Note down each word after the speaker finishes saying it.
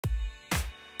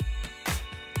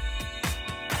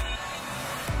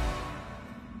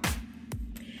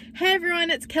Hey everyone,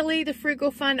 it's Kelly, the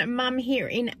Frugal Fun Mum here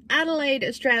in Adelaide,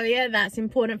 Australia. That's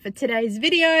important for today's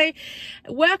video.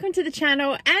 Welcome to the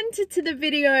channel and to the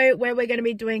video where we're going to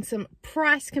be doing some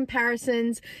price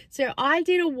comparisons. So I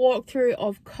did a walkthrough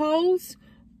of Coles,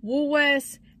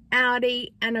 Woolworths, Aldi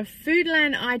and a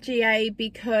Foodland IGA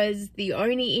because the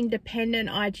only independent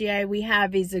IGA we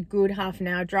have is a good half an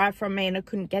hour drive from me and I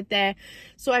couldn't get there.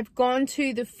 So I've gone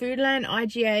to the Foodland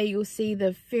IGA. You'll see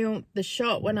the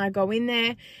shot when I go in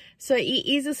there. So it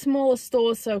is a smaller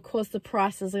store, so of course the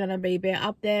prices are going to be a bit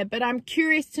up there, but I'm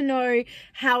curious to know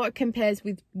how it compares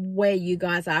with where you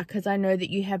guys are, because I know that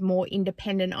you have more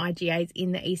independent IGAs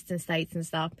in the eastern states and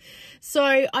stuff.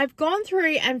 So I've gone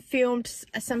through and filmed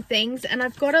some things, and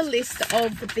I've got a list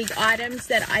of the items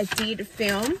that I did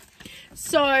film.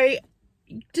 So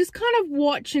just kind of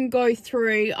watch and go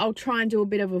through. I'll try and do a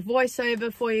bit of a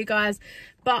voiceover for you guys,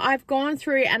 but I've gone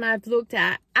through and I've looked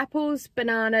at apples,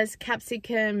 bananas,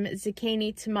 capsicum,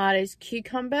 zucchini, tomatoes,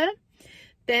 cucumber.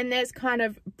 Then there's kind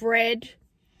of bread,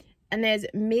 and there's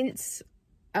mince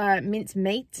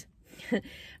meat.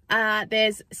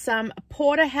 There's some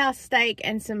porterhouse steak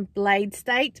and some blade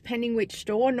steak, depending which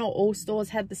store. Not all stores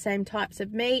have the same types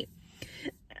of meat.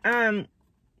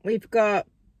 We've got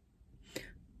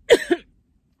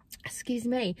excuse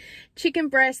me, chicken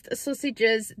breast,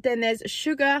 sausages. Then there's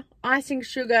sugar, icing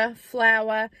sugar,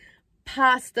 flour,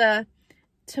 pasta,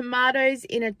 tomatoes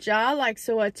in a jar, like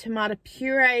so a tomato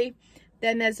puree.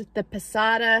 Then there's the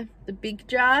passata, the big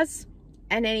jars,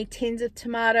 and any tins of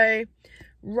tomato,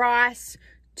 rice,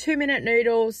 2-minute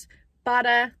noodles,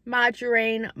 butter,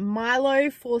 margarine, Milo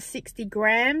for 60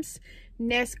 grams,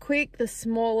 Nesquik, the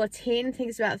smaller tin, I think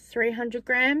it's about 300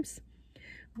 grams,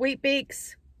 Wheat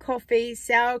Bix, coffee,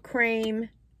 sour cream,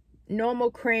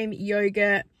 normal cream,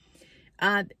 yogurt,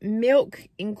 milk,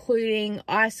 including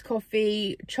iced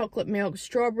coffee, chocolate milk,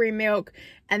 strawberry milk,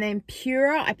 and then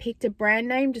Pura. I picked a brand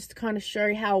name just to kind of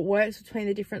show how it works between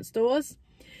the different stores.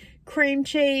 Cream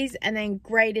cheese, and then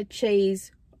grated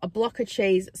cheese, a block of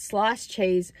cheese, sliced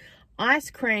cheese,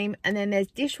 ice cream, and then there's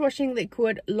dishwashing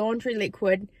liquid, laundry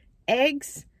liquid,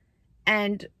 eggs,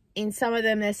 and in some of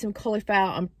them there's some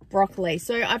cauliflower and broccoli.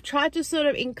 So I've tried to sort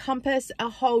of encompass a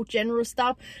whole general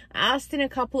stuff. I asked in a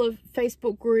couple of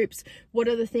Facebook groups what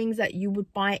are the things that you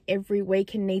would buy every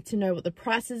week and need to know what the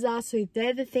prices are. So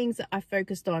they're the things that I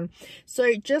focused on.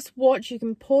 So just watch. You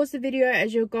can pause the video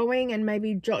as you're going and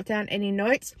maybe jot down any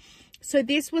notes. So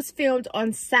this was filmed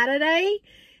on Saturday,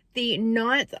 the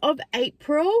 9th of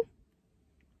April,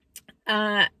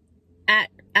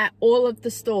 at all of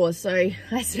the stores. So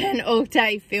I spent all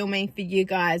day filming for you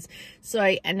guys. So,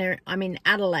 and I'm in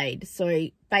Adelaide, so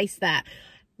base that.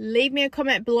 Leave me a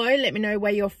comment below. Let me know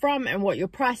where you're from and what your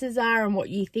prices are and what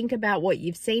you think about what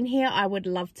you've seen here. I would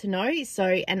love to know. So,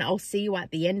 and I'll see you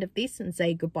at the end of this and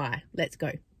say goodbye. Let's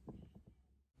go.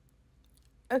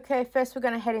 Okay, first we're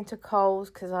going to head into Coles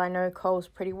because I know Coles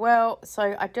pretty well.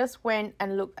 So I just went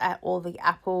and looked at all the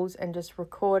apples and just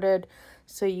recorded.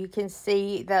 So you can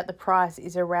see that the price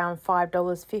is around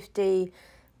 $5.50.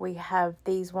 We have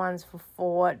these ones for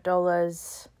 $4,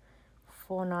 $4.90,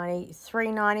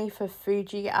 $3.90 for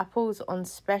Fuji apples on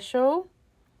special.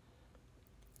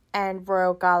 And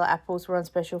Royal Gala apples were on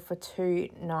special for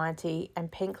 $2.90,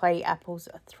 and Pink Lady apples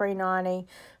are $3.90.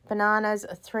 Bananas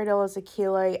are $3 a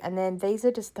kilo, and then these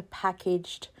are just the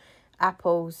packaged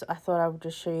apples. I thought I would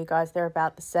just show you guys, they're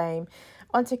about the same.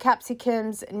 Onto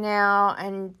capsicums now,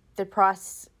 and the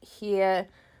price here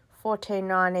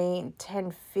 $14.90,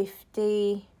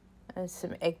 $10.50. There's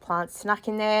some eggplant snack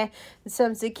in there, and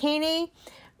some zucchini,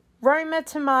 Roma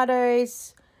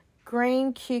tomatoes,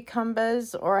 green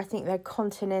cucumbers, or I think they're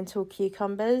continental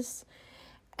cucumbers,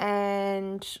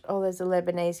 and oh, there's a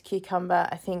Lebanese cucumber.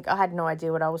 I think I had no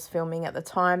idea what I was filming at the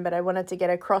time, but I wanted to get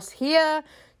across here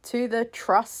to the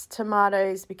Truss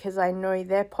tomatoes because I know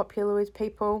they're popular with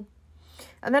people.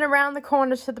 And then around the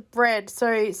corner to the bread.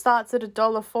 So it starts at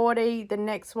 $1.40. The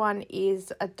next one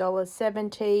is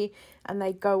 $1.70, and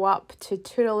they go up to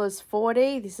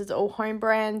 $2.40. This is all home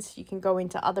brands. You can go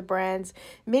into other brands.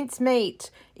 Mince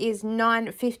meat is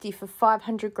 $9.50 for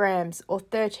 500 grams, or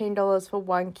 $13 for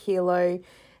 1 kilo.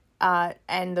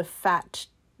 And the fat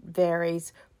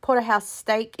varies. Porterhouse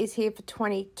steak is here for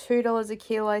 $22 a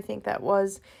kilo, I think that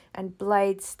was, and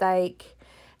blade steak.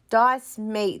 Diced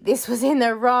meat, this was in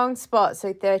the wrong spot,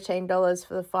 so $13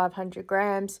 for the 500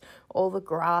 grams, all the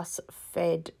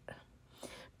grass-fed.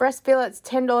 Breast fillets,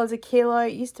 $10 a kilo,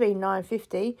 it used to be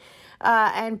 $9.50.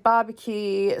 And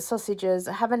barbecue sausages,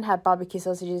 I haven't had barbecue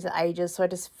sausages in ages, so I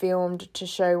just filmed to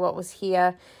show what was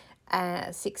here.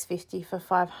 $6.50 for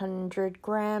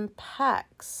 500-gram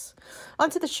packs.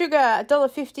 Onto the sugar,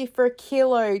 $1.50 for a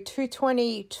kilo,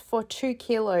 $2.20 for 2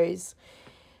 kilos.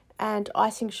 And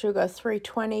icing sugar,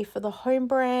 $3.20 for the home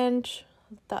brand.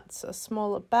 That's a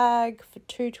smaller bag for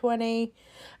 $2.20.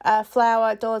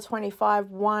 Flour, $1.25,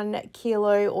 1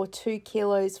 kilo or 2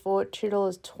 kilos for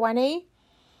 $2.20.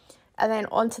 And then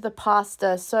onto the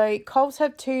pasta. So Coles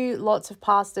have 2 lots of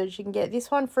pastas. You can get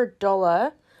this one for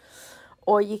 $1,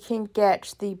 or you can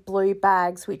get the blue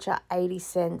bags, which are 80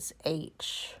 cents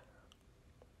each.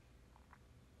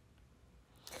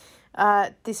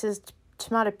 This is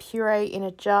tomato puree in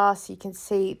a jar, so you can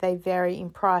see they vary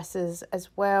in prices as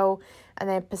well. And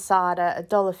then passata,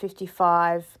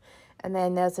 $1.55. And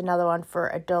then there's another one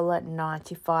for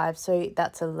 $1.95. So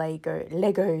that's a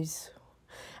Legos.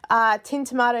 Tin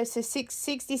tomatoes, so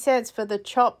 60 cents for the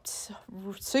chopped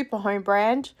super home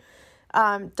brand.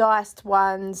 Diced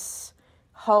ones,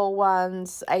 whole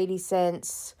ones, 80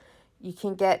 cents. You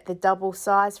can get the double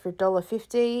size for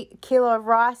 $1.50. Kilo of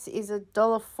rice is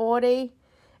 $1.40.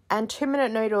 And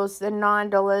 2-minute noodles, they're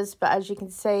 $9, but as you can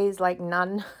see, is like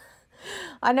none.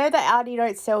 I know that Aldi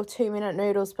don't sell 2-minute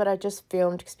noodles, but I just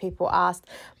filmed because people asked.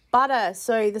 Butter,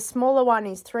 so the smaller one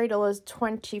is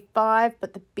 $3.25,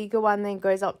 but the bigger one then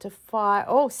goes up to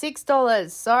 $6.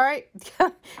 Sorry,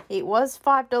 it was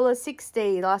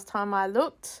 $5.60 last time I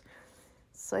looked.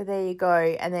 So there you go,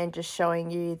 and then just showing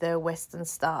you the Western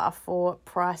Star for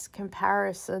price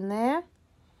comparison there.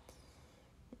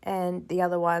 And the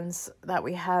other ones that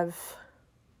we have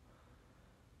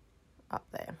up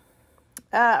there.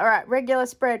 All right, regular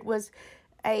spread was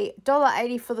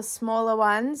 $1.80 for the smaller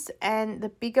ones, and the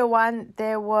bigger one,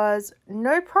 there was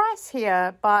no price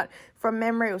here, but from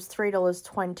memory it was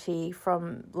 $3.20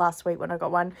 from last week when I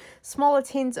got one. Smaller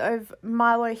tins of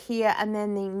Milo here, and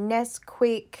then the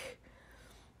Nesquik,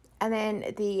 and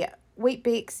then the Wheat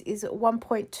Bix is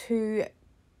 1.2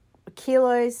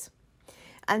 kilos.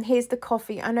 And here's the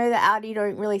coffee. I know that Aldi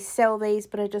don't really sell these,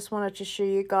 but I just wanted to show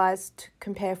you guys to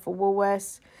compare for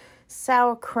Woolworths.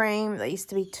 Sour cream, that used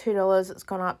to be $2, it's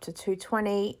gone up to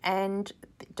 $2.20, and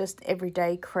just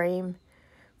everyday cream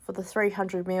for the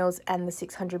 300 mils and the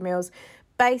 600 mils.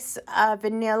 Base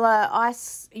vanilla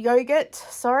ice yogurt,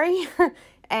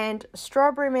 and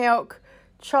strawberry milk,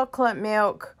 chocolate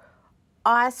milk,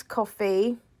 iced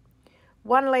coffee,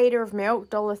 1 litre of milk,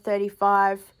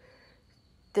 $1.35.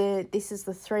 This is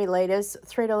the 3 litres,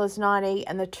 $3.90,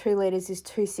 and the 2 litres is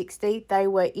 $2.60. They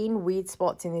were in weird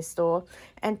spots in this store.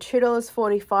 And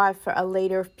 $2.45 for a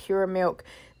litre of pure milk.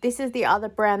 This is the other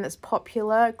brand that's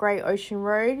popular, Great Ocean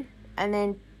Road. And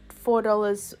then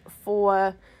 $4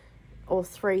 for, or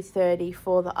 $3.30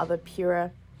 for the other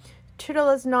pure.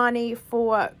 $2.90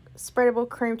 for spreadable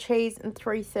cream cheese and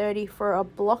 $3.30 for a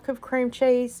block of cream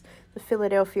cheese. The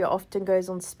Philadelphia often goes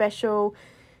on special.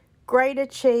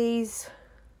 Grated cheese,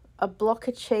 a block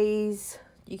of cheese,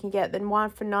 you can get the one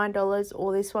for $9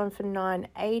 or this one for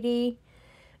 $9.80.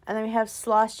 And then we have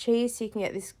sliced cheese, so you can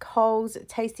get this Coles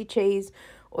tasty cheese,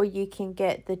 or you can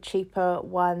get the cheaper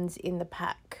ones in the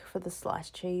pack for the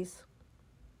sliced cheese.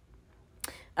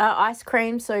 Ice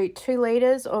cream, so 2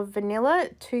 litres of vanilla,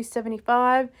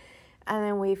 $2.75. And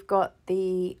then we've got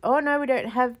the, oh no, we don't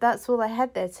have, that's all I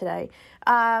had there today.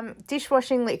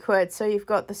 Dishwashing liquid, so you've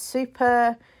got the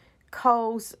Super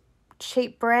Coles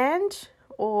cheap brand,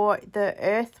 or the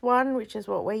Earth one, which is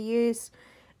what we use,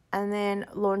 and then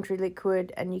laundry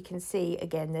liquid, and you can see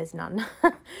again there's none.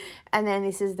 And then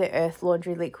this is the Earth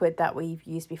laundry liquid that we've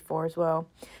used before as well.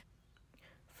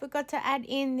 Forgot to add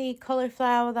in the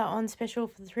cauliflower, that on special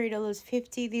for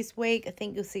 $3.50 this week. I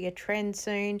think you'll see a trend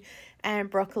soon.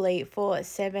 And broccoli for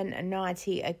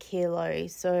 $7.90 a kilo,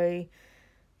 so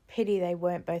pity they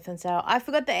weren't both on sale. I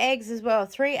forgot the eggs as well.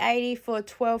 $3.80 for a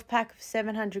 12 pack of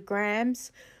 700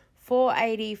 grams.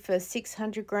 $4.80 for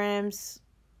 600 grams.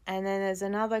 And then there's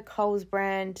another Coles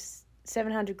brand,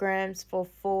 700 grams for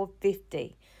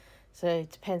 $4.50. So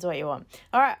it depends what you want.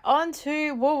 All right, on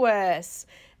to Woolworths.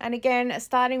 And again,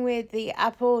 starting with the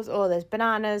apples. Oh, there's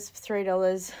bananas for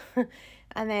 $3.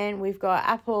 And then we've got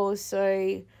apples.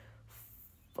 So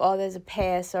oh, there's a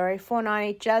pear, sorry,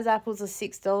 $4.90. Jazz apples are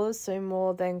 $6, so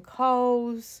more than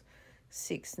Coles.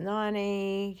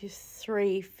 $6.90,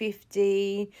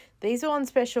 $3.50. These are on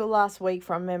special last week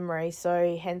from memory,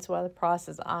 so hence why the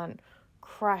prices aren't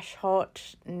crash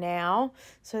hot now.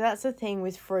 So that's the thing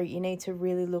with fruit. You need to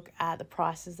really look at the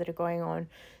prices that are going on.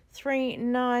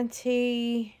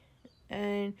 $3.90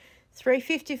 and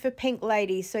 $3.50 for Pink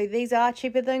Lady. So these are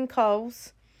cheaper than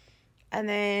Coles. And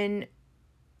then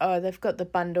oh, they've got the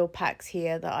bundle packs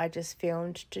here that I just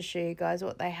filmed to show you guys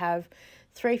what they have.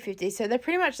 $3.50. So they're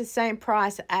pretty much the same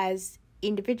price as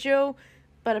individual,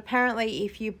 but apparently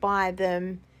if you buy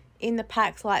them in the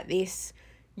packs like this,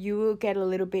 you will get a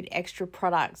little bit extra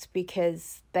products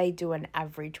because they do an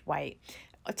average weight.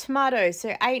 Tomatoes, so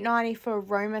 $8.90 for a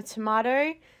Roma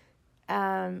tomato,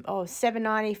 or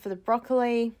 $7.90 for the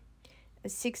broccoli,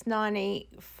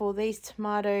 $6.90 for these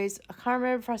tomatoes. I can't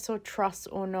remember if I saw truss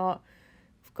or not.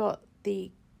 I've got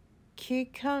the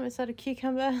cucumber. Is that a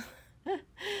cucumber?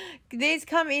 These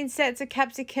come in sets of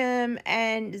capsicum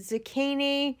and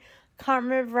zucchini. Can't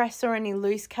remember if I saw any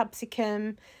loose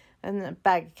capsicum, and a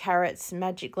bag of carrots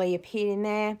magically appeared in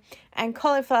there. And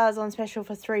cauliflower's on special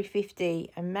for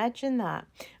 $3.50. Imagine that.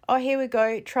 Oh, here we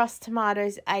go. Truss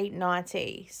tomatoes,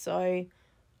 $8.90. So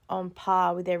on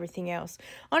par with everything else.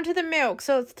 Onto the milk.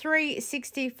 So it's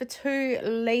 $3.60 for 2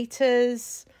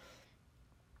 litres.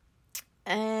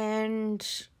 And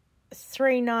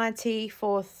 $3.90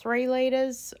 for 3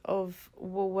 litres of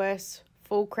Woolworths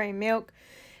full cream milk.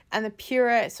 And the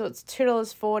pure, so it's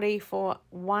 $2.40 for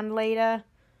 1 litre.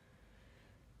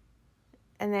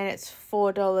 And then it's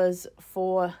 $4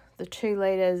 for the 2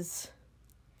 litres.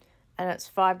 And it's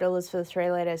 $5 for the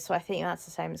 3 litres. So I think that's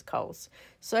the same as Coles.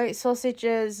 So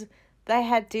sausages, they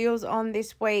had deals on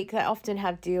this week. They often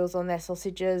have deals on their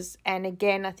sausages. And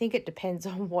again, I think it depends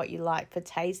on what you like for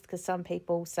taste, because some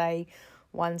people say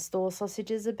one store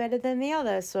sausages are better than the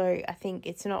other. So I think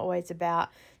it's not always about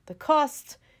the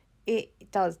cost.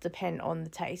 It does depend on the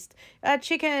taste.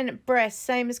 Chicken breast,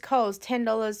 same as Coles,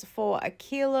 $10 for a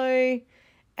kilo.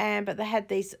 But they had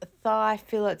these thigh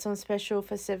fillets on special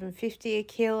for $7.50 a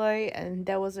kilo, and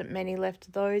there wasn't many left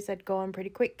of those. They'd gone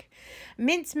pretty quick.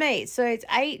 Mince meat, so it's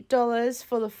 $8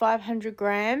 for the 500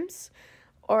 grams,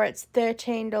 or it's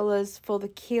 $13 for the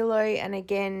kilo, and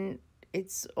again,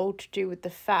 it's all to do with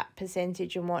the fat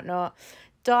percentage and whatnot.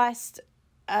 Diced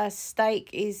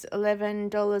steak is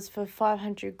 $11 for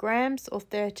 500 grams, or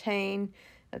 $13.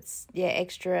 That's, yeah,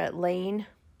 extra lean.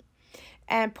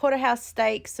 And porterhouse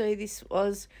steak, so this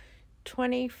was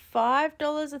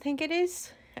 $25, I think it is.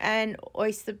 And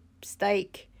oyster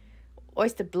blade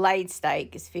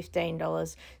steak is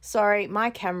 $15. Sorry,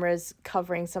 my camera's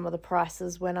covering some of the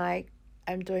prices when I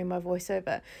am doing my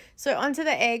voiceover. So onto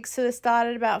the eggs. So they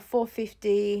started about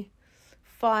 $4.50,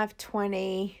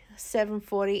 $5.20,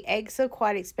 $7.40. Eggs are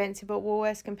quite expensive at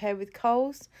Woolworths compared with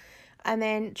Coles. And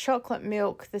then chocolate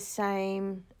milk, the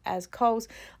same as Coles.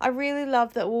 I really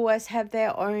love that Woolworths have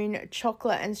their own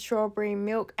chocolate and strawberry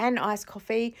milk and iced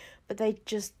coffee, but they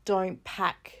just don't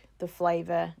pack the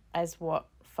flavour as what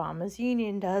Farmers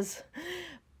Union does.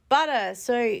 Butter,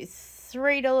 so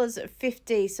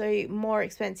 $3.50, so more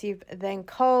expensive than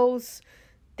Coles.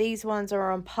 These ones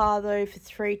are on par though for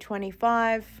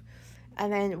 $3.25. And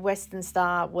then Western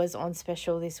Star was on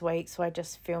special this week, so I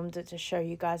just filmed it to show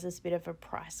you guys a bit of a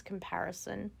price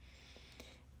comparison.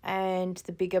 And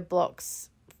the bigger blocks,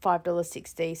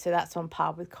 $5.60, so that's on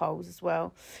par with Coles as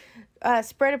well.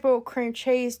 Spreadable cream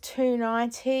cheese,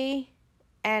 $2.90,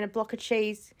 and a block of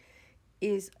cheese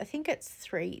is, I think it's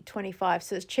 $3.25,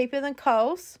 so it's cheaper than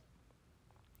Coles.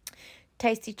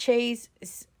 Tasty cheese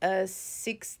is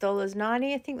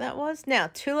 $6.90, I think that was. Now,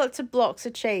 2 lots of blocks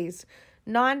of cheese.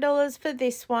 $9 for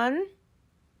this one,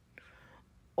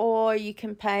 or you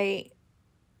can pay,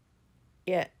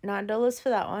 yeah, $9 for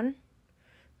that one.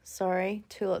 Sorry,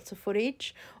 2 lots of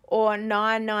footage. Or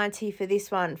 $9.90 for this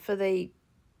one, for the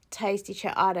tasty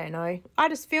cheese. I don't know. I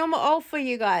just film it all for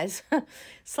you guys.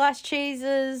 Slash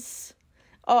cheeses.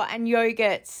 Oh, and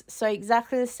yogurts. So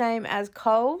exactly the same as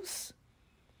Coles.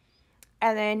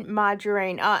 And then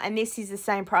margarine. And this is the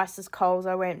same price as Coles.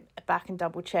 I went back and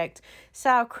double checked.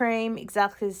 Sour cream,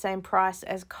 exactly the same price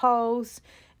as Coles.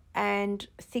 And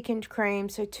thickened cream,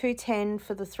 so $2.10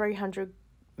 for the 300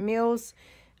 mils.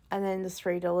 And then the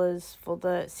 $3 for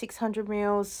the 600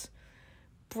 mils.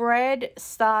 Bread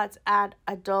starts at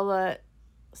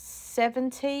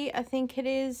 $1.70, I think it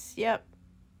is. Yep.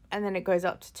 And then it goes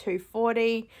up to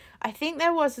 $2.40. I think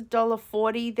there was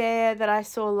 $1.40 there that I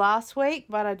saw last week,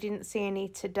 but I didn't see any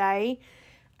today.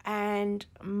 And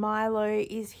Milo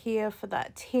is here for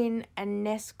that tin, and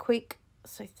Nesquik,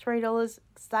 so $3,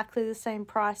 exactly the same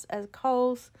price as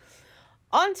Coles.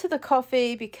 On to the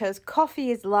coffee, because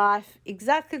coffee is life.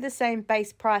 Exactly the same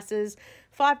base prices.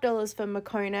 $5 for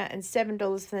Moccona and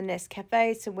 $7 for the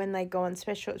Nescafe. So when they go on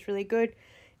special, it's really good.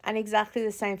 And exactly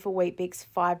the same for Weet-Bix,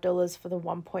 $5 for the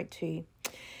 1.2.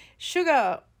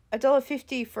 Sugar,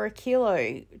 $1.50 for a kilo,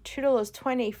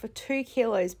 $2.20 for 2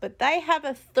 kilos. But they have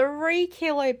a 3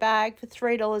 kilo bag for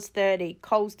 $3.30.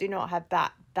 Coles do not have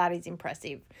that. That is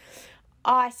impressive.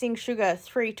 Icing sugar,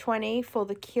 $3.20 for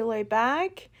the kilo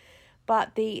bag.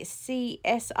 But the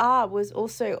CSR was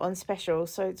also on special,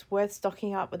 so it's worth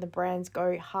stocking up when the brands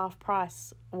go half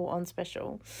price or on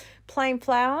special. Plain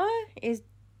flour is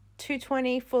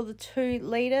 $2.20 for the 2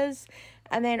 litres.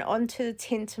 And then onto the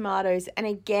tin tomatoes. And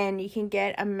again, you can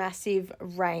get a massive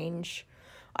range.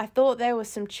 I thought there were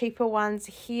some cheaper ones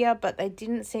here, but they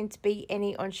didn't seem to be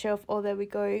any on shelf. Oh, there we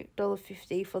go,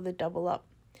 $1.50 for the double up.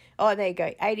 Oh, there you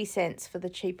go, 80 cents for the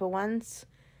cheaper ones.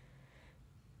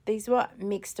 These were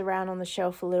mixed around on the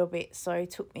shelf a little bit, so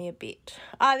it took me a bit.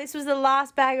 This was the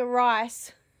last bag of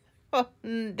rice.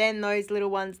 Then those little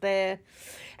ones there.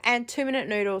 And 2-minute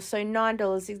noodles, so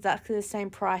 $9, exactly the same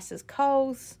price as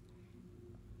Coles.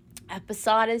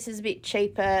 Posadas is a bit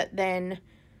cheaper than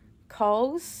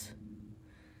Coles.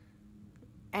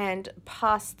 And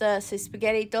pasta, so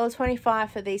spaghetti,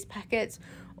 $1.25 for these packets.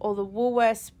 Or the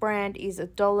Woolworths brand is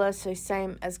 $1, so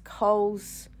same as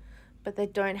Coles. But they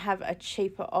don't have a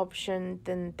cheaper option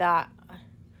than that.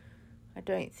 I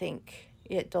don't think.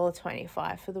 Yeah,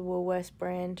 $1.25 for the Woolworths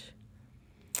brand.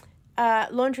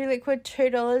 Laundry liquid,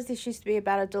 $2. This used to be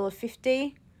about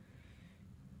 $1.50.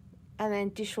 And then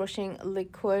dishwashing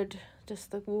liquid,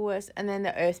 just the Woolworths. And then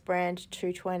the Earth brand,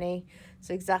 $2.20.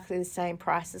 So exactly the same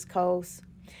price as Coles.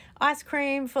 Ice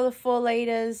cream for the 4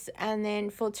 litres. And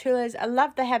then for 2 litres, I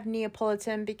love they have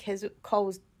Neapolitan because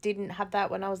Coles didn't have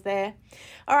that when I was there.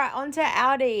 All right, on to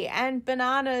Aldi and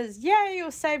bananas. Yay,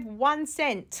 you'll save 1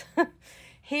 cent.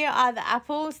 Here are the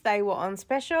apples. They were on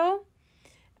special.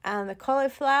 And the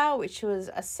cauliflower, which was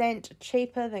 1 cent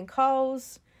cheaper than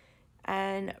Coles.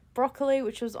 And broccoli,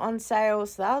 which was on sale,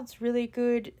 so that was really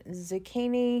good.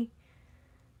 Zucchini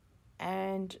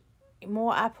and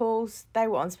more apples. They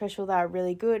were on special. They were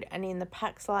really good. And in the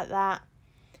packs like that.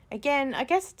 Again, I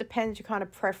guess it depends your kind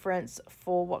of preference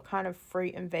for what kind of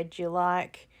fruit and veg you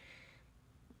like.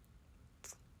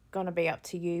 It's going to be up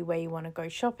to you where you want to go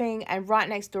shopping. And right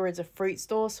next door is a fruit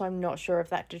store, so I'm not sure if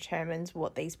that determines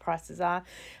what these prices are.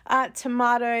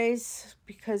 Tomatoes,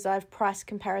 because I've price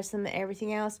comparison and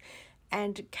everything else.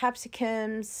 And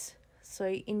capsicums, so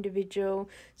individual.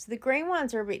 So the green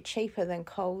ones are a bit cheaper than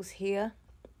Coles here.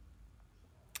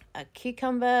 A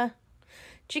cucumber.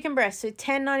 Chicken breast, so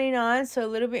 $10.99, so a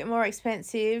little bit more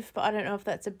expensive, but I don't know if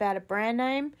that's about a brand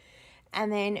name. And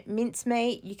then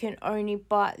mincemeat, you can only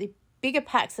buy the bigger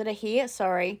packs that are here,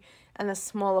 and the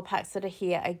smaller packs that are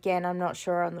here. Again, I'm not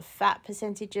sure on the fat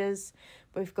percentages.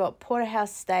 We've got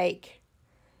porterhouse steak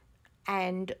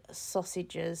and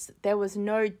sausages. There was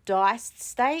no diced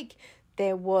steak.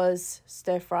 There was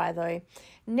stir fry though.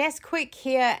 Nesquik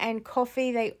here and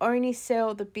coffee, they only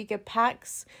sell the bigger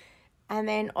packs. And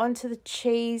then onto the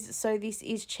cheese. So this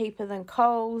is cheaper than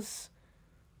Coles.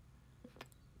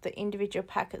 The individual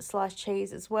packet sliced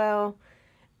cheese as well.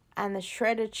 And the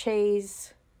shredded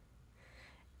cheese.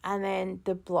 And then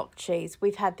the block cheese.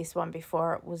 We've had this one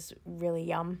before. It was really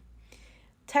yum.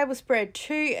 Table spread,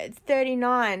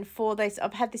 $2.39 for this.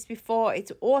 I've had this before.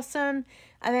 It's awesome.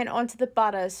 And then onto the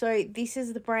butter. So this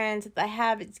is the brand that they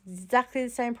have. It's exactly the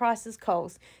same price as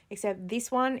Coles. Except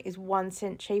this one is 1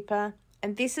 cent cheaper.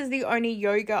 And this is the only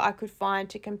yogurt I could find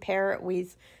to compare it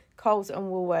with Coles and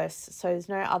Woolworths. So there's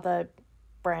no other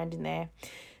brand in there.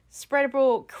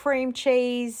 Spreadable cream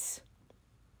cheese.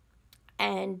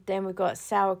 And then we've got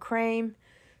sour cream.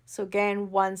 So again,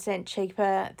 1 cent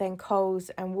cheaper than Coles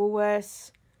and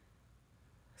Woolworths.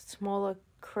 Smaller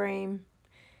cream.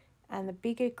 And the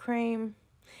bigger cream.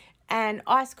 And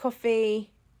iced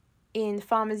coffee in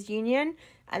Farmers Union.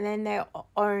 And then their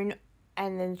own.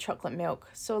 And then chocolate milk.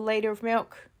 So 1 litre of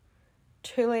milk,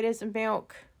 2 litres of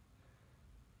milk,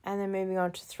 and then moving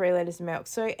on to 3 litres of milk.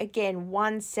 So again,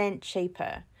 1 cent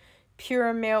cheaper.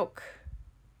 Pure milk.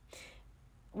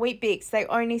 Wheat Bix, they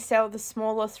only sell the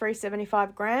smaller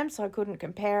 375 grams, so I couldn't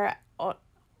compare it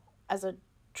as a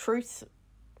truth.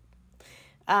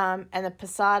 And the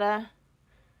Posada,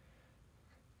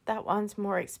 that one's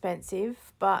more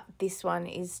expensive, but this one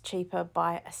is cheaper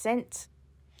by 1 cent.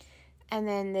 And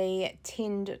then the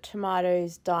tinned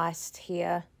tomatoes diced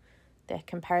here, their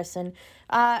comparison.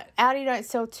 Aldi don't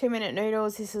sell 2-minute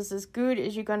noodles. This is as good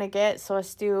as you're going to get, so I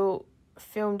still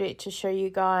filmed it to show you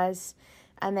guys.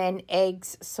 And then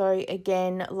eggs, so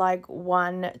again, like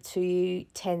 1 to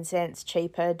 10 cents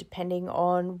cheaper, depending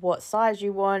on what size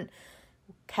you want,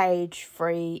 cage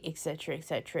free, etc,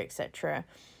 etc, etc.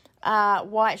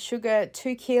 White sugar,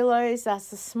 2 kilos, that's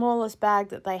the smallest bag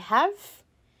that they have.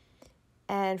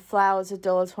 And flour's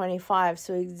 $1.25,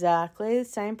 so exactly the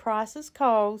same price as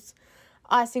Coles.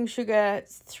 Icing sugar,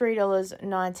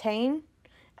 $3.19.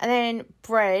 And then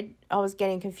bread, I was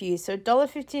getting confused. So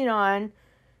 $1.59,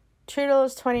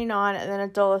 $2.29, and then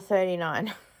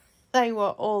 $1.39. They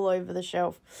were all over the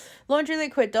shelf. Laundry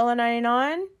liquid,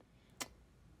 $1.99.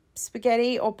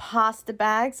 Spaghetti or pasta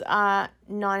bags are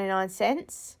 99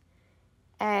 cents.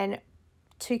 And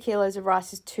 2 kilos of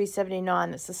rice is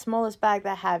 $2.79. That's the smallest bag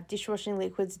they have. Dishwashing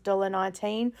liquids,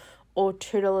 $1.19 or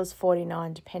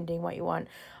 $2.49, depending what you want.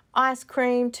 Ice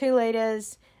cream, 2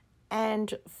 litres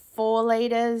and 4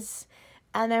 litres.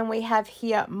 And then we have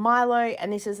here Milo,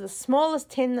 and this is the smallest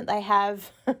tin that they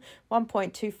have,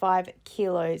 1.25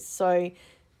 kilos. So a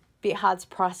bit hard to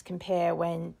price compare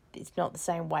when it's not the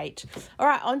same weight. All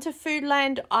right, on to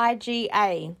Foodland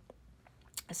IGA.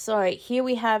 So here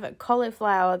we have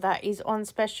cauliflower that is on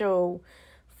special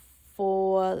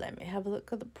for, let me have a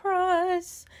look at the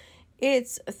price.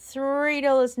 It's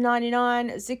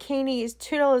 $3.99. Zucchini is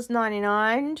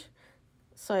 $2.99.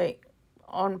 So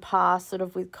on par sort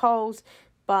of with Coles,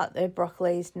 but their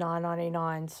broccoli is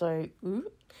 $9.99. So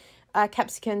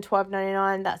capsicum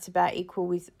 $12.99. That's about equal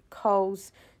with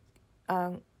Coles.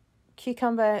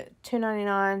 Cucumber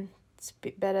 $2.99. It's a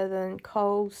bit better than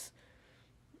Coles.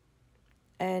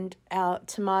 And our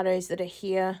tomatoes that are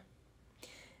here.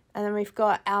 And then we've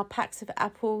got our packs of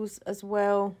apples as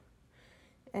well.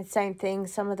 And same thing,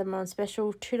 some of them are on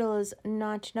special,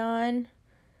 $2.99.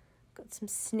 Got some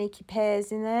sneaky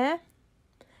pears in there.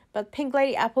 But Pink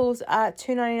Lady apples are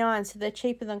 $2.99, so they're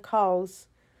cheaper than Coles.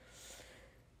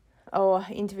 Or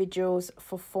individuals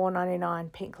for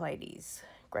 $4.99, Pink Ladies.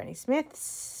 Granny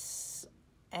Smith's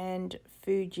and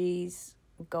Fuji's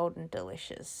Golden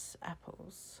Delicious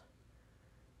apples.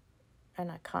 And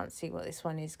I can't see what this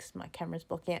one is because my camera's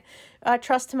blocking it.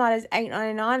 Trust tomatoes,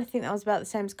 $8.99. I think that was about the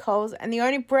same as Coles. And the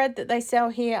only bread that they sell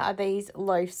here are these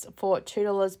loaves for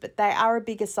 $2, but they are a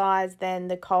bigger size than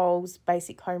the Coles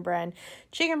basic home brand.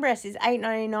 Chicken breast is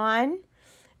 $8.99.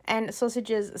 And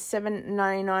sausages,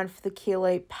 $7.99 for the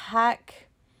kilo pack.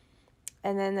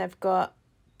 And then they've got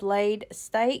blade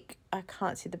steak. I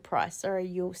can't see the price. Sorry,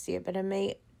 you'll see it better than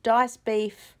me. Diced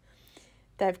beef.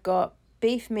 They've got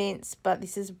beef mince, but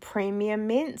this is a premium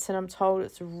mince, and I'm told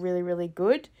it's really, really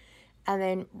good. And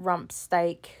then rump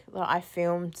steak that I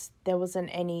filmed. There wasn't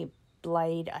any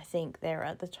blade, I think, there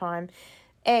at the time.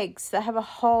 Eggs. They have a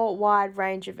whole wide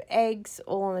range of eggs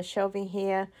all on the shelving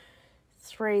here.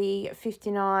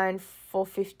 $3.59,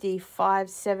 $4.50,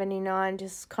 $5.79.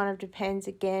 Just kind of depends,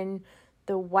 again,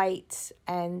 the weight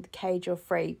and cage or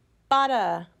free.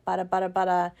 Butter.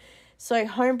 So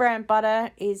home brand butter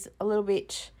is a little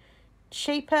bit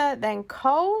cheaper than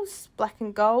Coles, black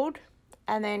and gold.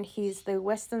 And then here's the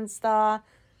Western Star.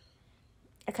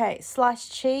 Okay,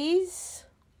 sliced cheese.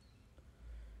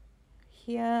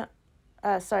 Here.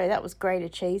 Sorry, that was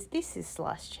grated cheese. This is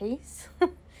sliced cheese.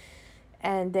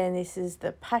 And then this is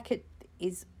the packet,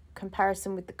 is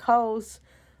comparison with the Coles.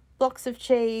 Blocks of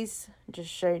cheese. Just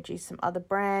showed you some other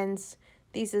brands.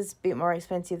 This is a bit more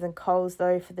expensive than Coles,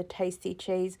 though, for the tasty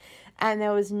cheese. And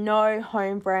there was no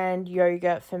home brand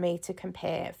yogurt for me to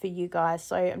compare for you guys.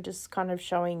 So I'm just kind of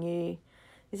showing you.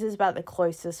 This is about the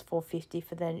closest, $4.50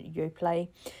 for the Yoplait.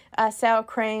 Sour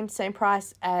cream, same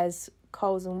price as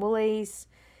Coles and Woolies.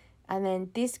 And then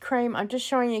this cream, I'm just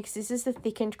showing you because this is the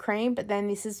thickened cream. But then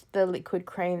this is the liquid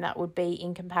cream that would be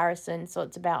in comparison. So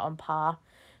it's about on par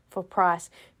for price.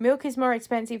 Milk is more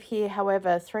expensive here,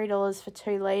 however, $3 for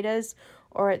 2 litres.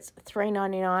 Or it's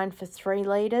 $3.99 for 3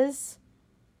 litres.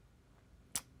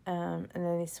 And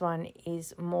then this one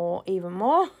is more, even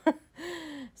more.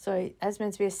 So as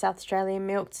meant to be a South Australian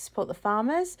milk to support the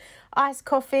farmers. Iced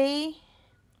coffee.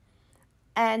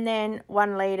 And then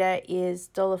 1 litre is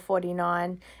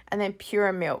 $1.49. And then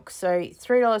pure milk. So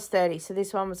 $3.30. So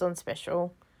this one was on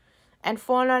special. And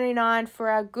 $4.99 for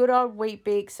our good old Wheat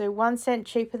Bix, so 1 cent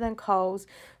cheaper than Coles.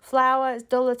 Flour is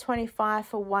 $1.25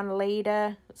 for 1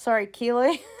 litre, sorry,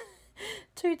 kilo,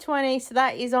 $2.20, so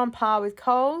that is on par with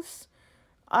Coles.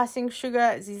 Icing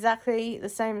sugar is exactly the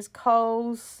same as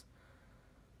Coles.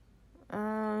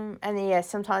 And then, yeah,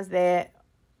 sometimes their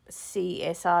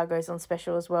CSR goes on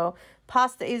special as well.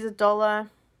 Pasta is $1.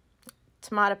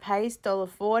 Tomato paste,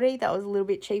 $1.40. That was a little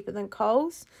bit cheaper than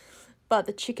Coles. But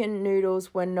the chicken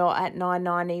noodles were not at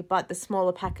 $9.90, but the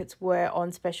smaller packets were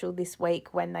on special this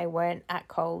week when they weren't at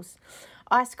Coles.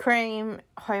 Ice cream,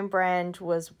 home brand,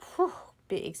 was a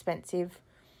bit expensive.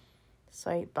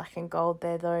 So black and gold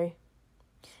there though.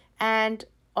 And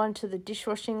onto the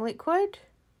dishwashing liquid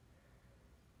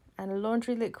and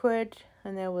laundry liquid,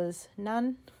 and there was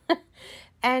none.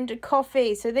 And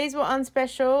coffee. So these were on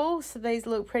special. So these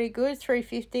look pretty good.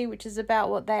 $3.50, which is about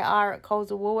what they are at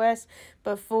Coles or Woolworths.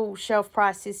 But full shelf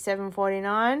price is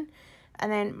 $7.49.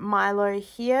 And then Milo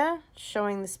here,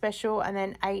 showing the special. And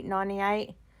then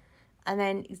 $8.98. And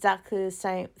then exactly the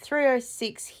same,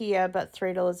 $3.06 here, but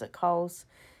 $3 at Coles.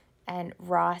 And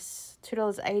rice,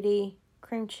 $2.80.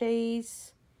 Cream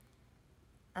cheese.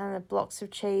 And the blocks of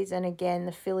cheese. And again,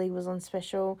 the Philly was on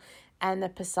special. And the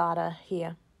passata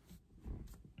here.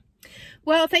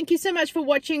 Well, thank you so much for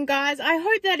watching, guys. I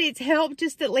hope that it's helped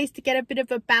just at least to get a bit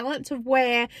of a balance of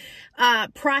where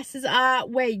prices are,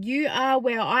 where you are,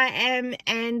 where I am,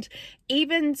 and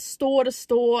even store to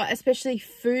store, especially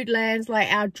Foodlands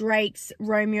like our Drakes,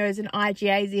 Romeos and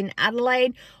IGAs in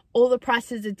Adelaide. All the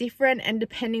prices are different, and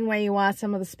depending where you are,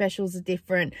 some of the specials are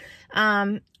different.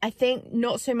 I think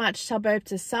not so much suburb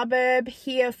to suburb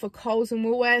here for Coles and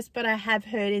Woolworths, but I have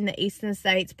heard in the eastern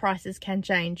states prices can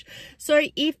change. So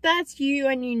if that's you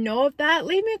and you know of that,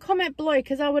 leave me a comment below,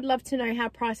 because I would love to know how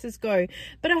prices go.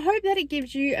 But I hope that it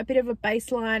gives you a bit of a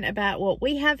baseline about what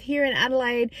we have here in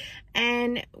Adelaide.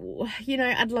 And, you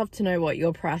know, I'd love to know what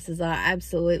your prices are,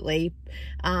 absolutely,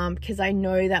 because I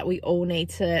know that we all need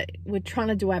to, we're trying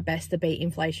to do our best to beat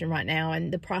inflation right now,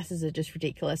 and the prices are just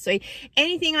ridiculous. So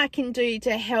anything I can do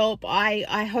to help,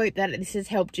 I hope that this has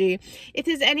helped you. If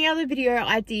there's any other video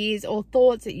ideas or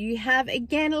thoughts that you have,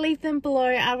 again, leave them below.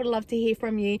 I would love to hear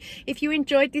from you. If you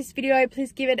enjoyed this video,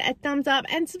 please give it a thumbs up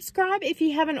and subscribe if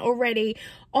you haven't already.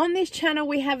 On this channel,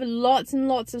 we have lots and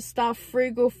lots of stuff,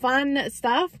 frugal, fun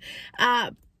stuff.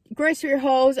 Grocery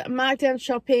hauls, markdown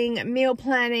shopping, meal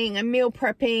planning, meal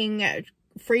prepping,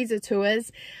 freezer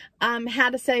tours,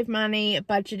 how to save money,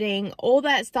 budgeting, all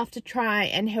that stuff to try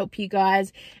and help you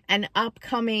guys. And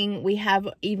upcoming, we have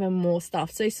even more stuff.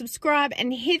 So subscribe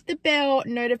and hit the bell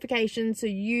notification so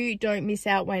you don't miss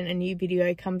out when a new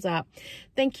video comes up.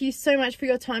 Thank you so much for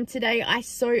your time today. I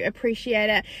so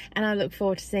appreciate it, and I look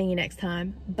forward to seeing you next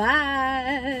time.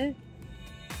 Bye.